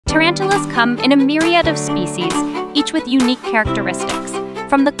Tarantulas come in a myriad of species, each with unique characteristics.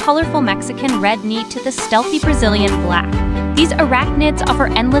 From the colorful Mexican red knee to the stealthy Brazilian black, these arachnids offer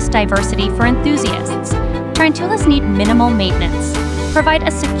endless diversity for enthusiasts. Tarantulas need minimal maintenance, provide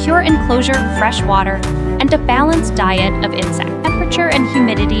a secure enclosure of fresh water, and a balanced diet of insects. Temperature and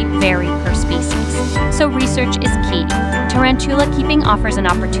humidity vary per species, so research is key. Tarantula keeping offers an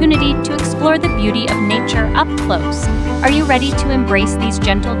opportunity to explore the beauty of nature up close. Are you ready to embrace these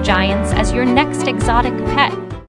gentle giants as your next exotic pet?